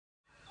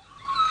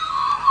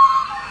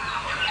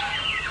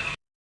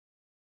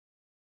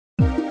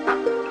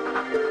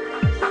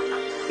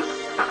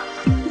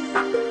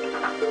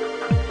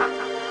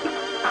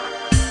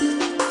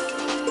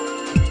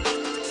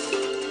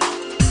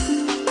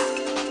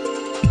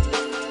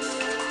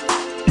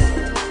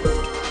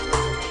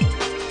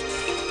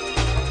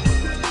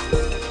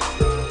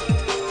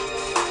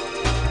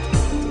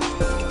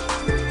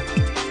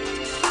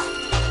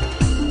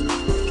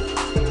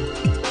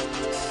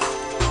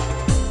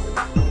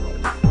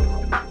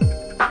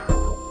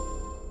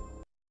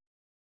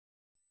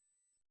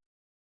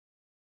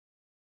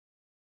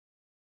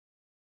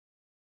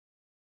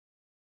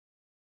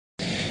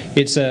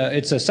It's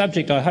a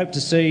subject I hope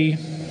to see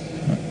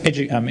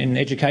in the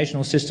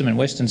educational system in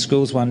Western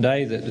schools one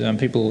day, that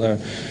people are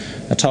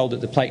told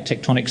that the plate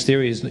tectonics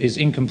theory is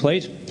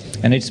incomplete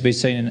and needs to be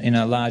seen in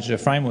a larger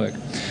framework.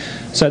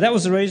 So that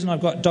was the reason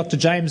I've got Dr.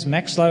 James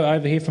Maxlow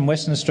over here from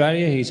Western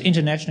Australia. He's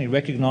internationally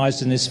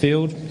recognised in this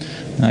field.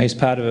 He's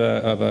part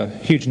of a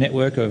huge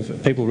network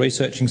of people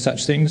researching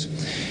such things.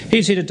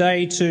 He's here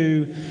today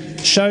to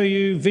show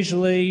you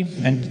visually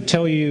and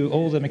tell you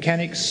all the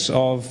mechanics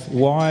of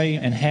why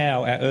and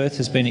how our Earth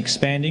has been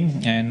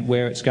expanding and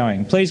where it's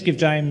going. Please give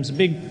James a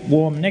big,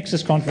 warm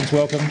Nexus Conference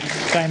welcome,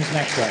 James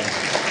Maxlow.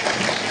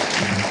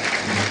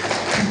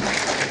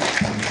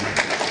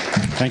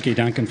 Thank you,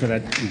 Duncan, for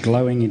that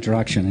glowing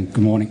introduction, and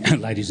good morning,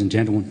 ladies and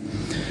gentlemen.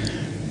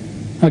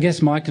 I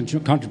guess my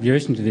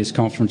contribution to this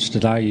conference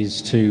today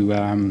is to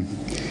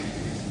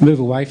move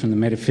away from the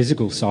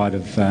metaphysical side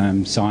of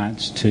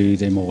science to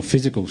the more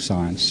physical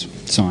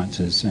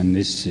sciences, and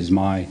this is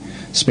my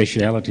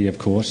speciality, of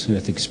course,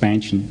 Earth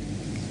expansion.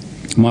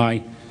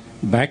 My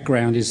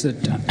background is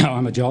that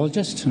I'm a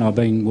geologist, and I've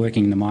been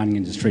working in the mining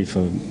industry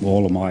for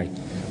all of my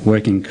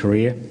working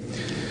career,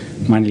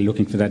 mainly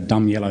looking for that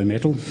dumb yellow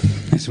metal,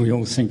 as we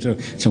all seem to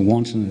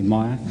want and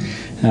admire.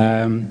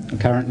 I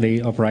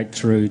currently operate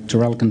through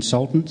Terra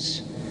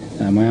Consultants,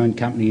 my own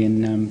company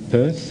in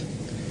Perth,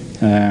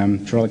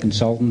 Terra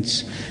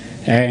Consultants.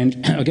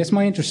 And I guess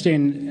my interest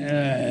in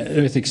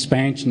Earth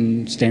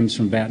expansion stems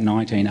from about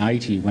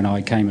 1980, when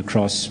I came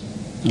across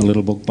a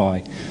little book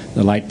by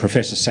the late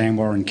Professor Sam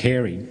Warren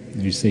Carey,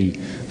 who's the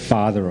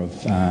father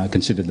of,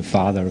 considered the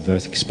father of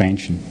Earth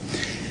expansion.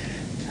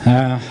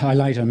 I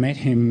later met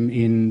him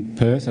in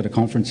Perth at a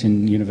conference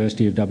in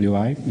University of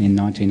WA in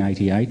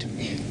 1988,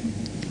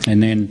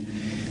 and then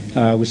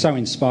was so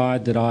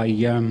inspired that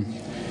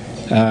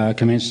I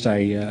commenced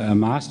a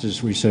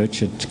master's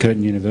research at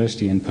Curtin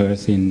University in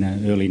Perth in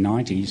early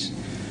 90s,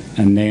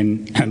 and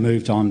then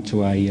moved on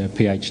to a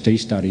PhD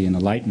study in the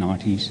late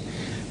 90s,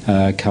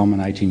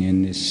 culminating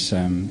in this,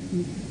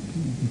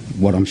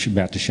 what I'm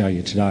about to show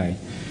you today.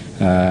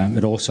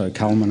 It also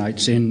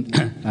culminates in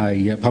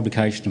a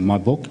publication of my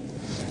book,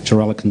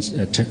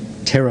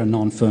 Terra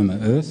Non Firma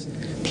Earth,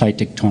 Plate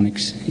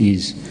Tectonics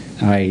is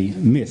a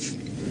Myth.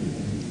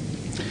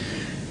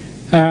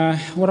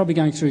 What I'll be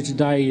going through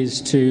today is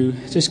to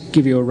just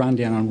give you a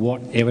rundown on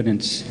what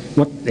evidence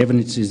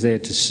is there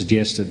to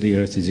suggest that the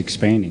Earth is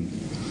expanding.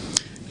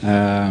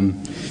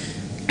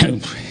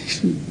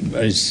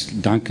 As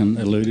Duncan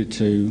alluded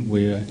to,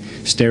 we're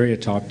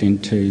stereotyped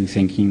into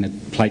thinking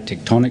that plate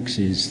tectonics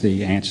is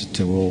the answer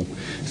to all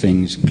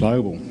things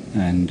global,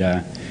 and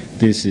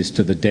this is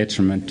to the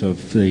detriment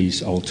of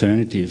these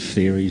alternative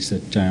theories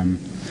that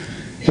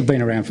have been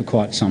around for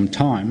quite some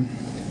time,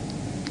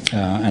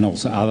 and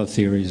also other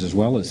theories as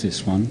well as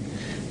this one.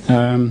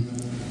 And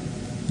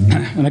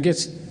I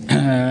guess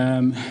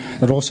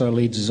that also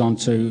leads us on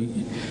to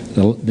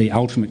the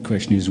ultimate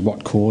question, is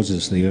what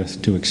causes the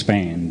Earth to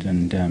expand?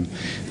 And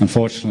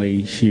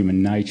unfortunately,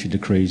 human nature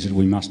decrees that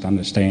we must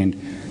understand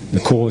the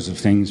cause of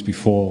things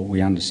before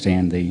we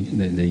understand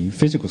the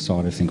physical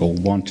side of things, or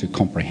want to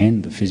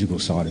comprehend the physical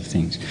side of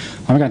things.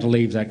 I'm going to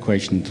leave that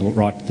question until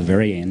right at the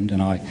very end,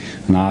 and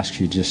ask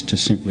you just to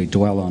simply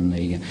dwell on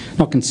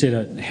not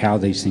consider how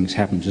these things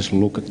happen, just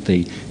look at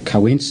the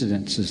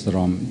coincidences that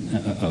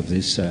of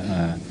this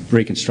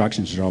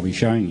reconstructions that I'll be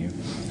showing you,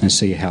 and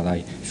see how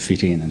they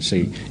fit in, and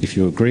see if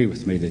you agree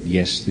with me that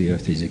yes, the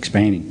Earth is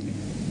expanding.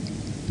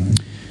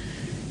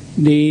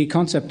 The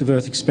concept of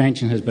Earth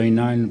expansion has been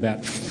known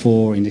about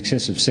for in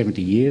excess of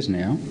 70 years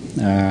now.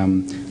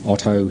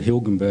 Otto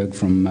Hilgenberg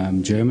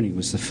from Germany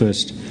was the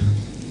first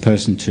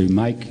person to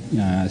make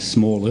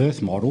small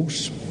Earth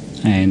models,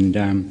 and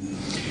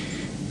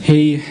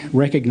he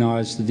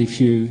recognised that if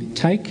you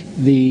take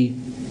the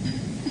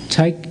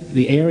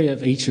area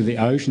of each of the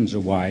oceans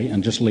away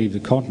and just leave the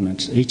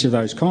continents, each of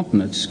those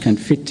continents can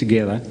fit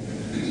together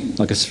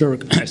like a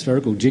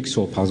spherical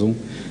jigsaw puzzle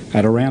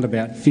at around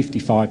about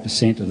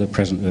 55% of the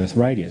present Earth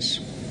radius.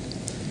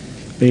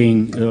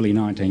 Being early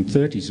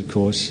 1930s, of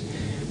course,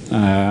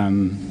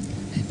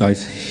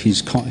 both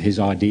his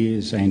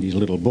ideas and his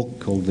little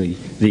book called The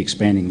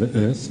Expanding of the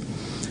Earth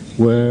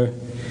were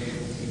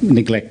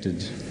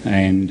neglected,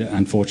 and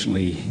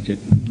unfortunately it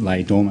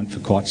lay dormant for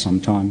quite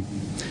some time.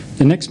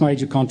 The next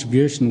major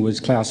contribution was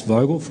Klaus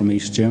Vogel from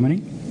East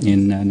Germany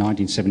in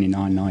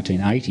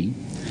 1979-1980.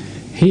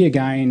 He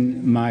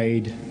again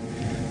made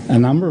a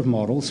number of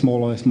models,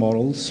 small Earth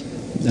models,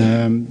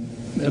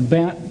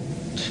 about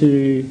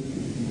to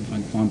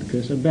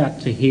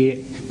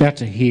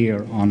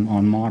here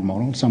on my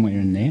model, somewhere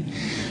in there,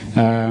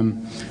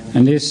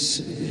 and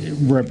this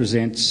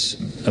represents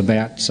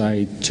about,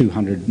 say,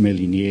 200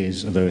 million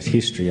years of Earth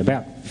history,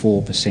 about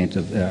 4%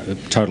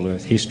 of total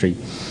Earth history.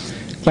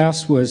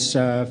 Klaus was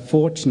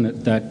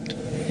fortunate that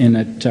in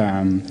it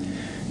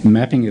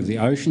mapping of the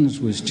oceans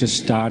was just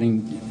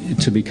starting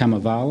to become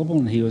available,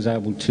 and he was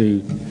able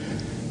to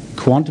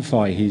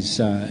quantify his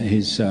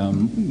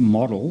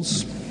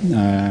models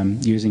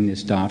using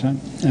this data,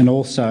 and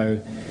also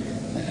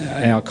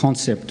our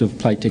concept of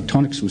plate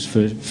tectonics was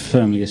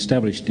firmly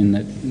established in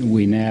that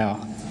we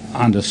now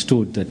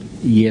understood that,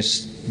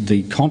 yes,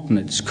 the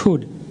continents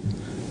could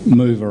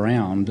move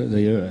around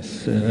the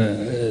Earth.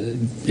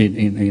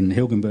 In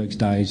Hilgenberg's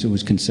days, it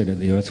was considered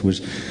the Earth was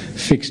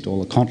fixed, all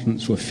the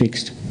continents were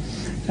fixed.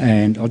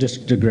 And I'll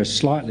just digress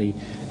slightly.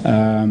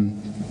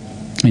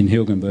 In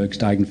Hilgenberg's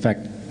day, in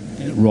fact,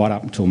 right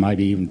up until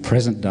maybe even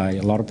present day,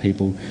 a lot of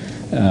people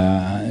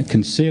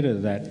consider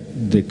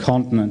that the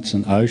continents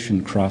and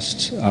ocean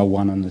crusts are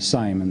one and the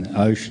same, and the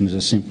oceans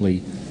are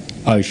simply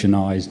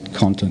oceanised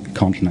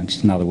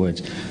continents. In other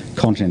words,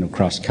 continental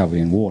crust covered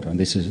in water. And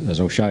this is, as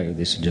I'll show you,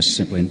 this is just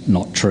simply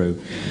not true.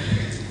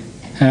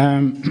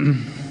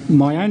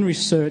 My own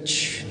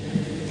research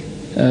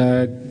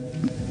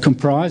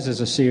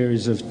comprises a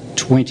series of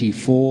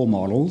 24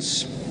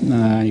 models,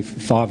 only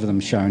 5 of them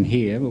shown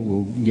here, but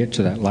we'll get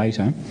to that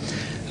later.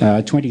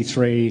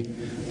 23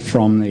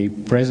 from the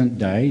present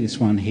day, this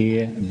one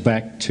here,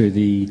 back to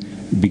the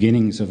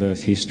beginnings of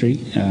Earth history,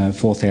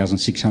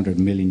 4,600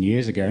 million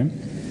years ago.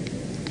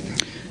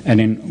 And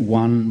then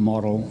one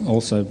model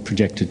also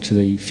projected to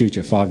the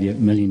future, 5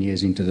 million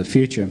years into the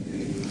future.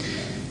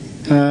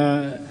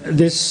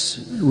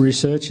 This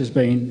research has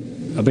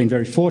been, I've been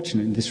very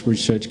fortunate. This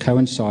research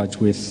coincides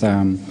with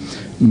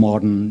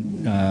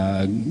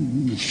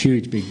modern,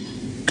 huge, big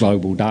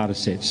global data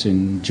sets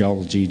in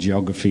geology,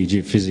 geography,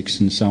 geophysics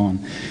and so on.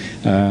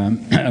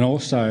 And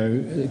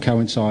also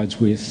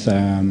coincides with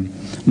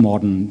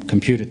modern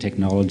computer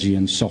technology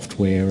and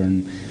software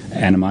and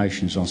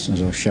animations,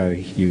 as I'll show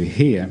you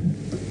here.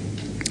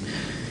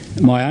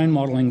 My own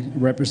modelling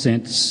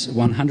represents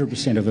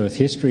 100% of Earth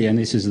history, and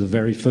this is the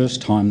very first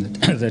time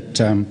that,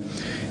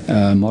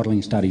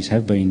 modelling studies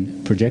have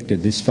been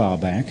projected this far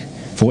back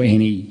for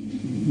any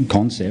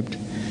concept.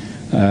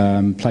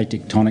 Plate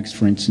tectonics,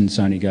 for instance,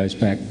 only goes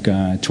back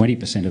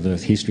 20% of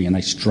Earth history, and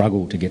they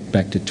struggle to get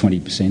back to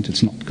 20%.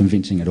 It's not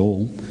convincing at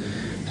all.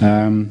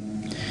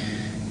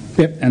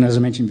 Yep, and as I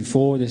mentioned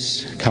before,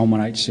 this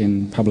culminates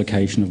in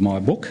publication of my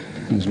book,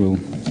 as we'll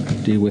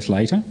deal with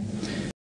later.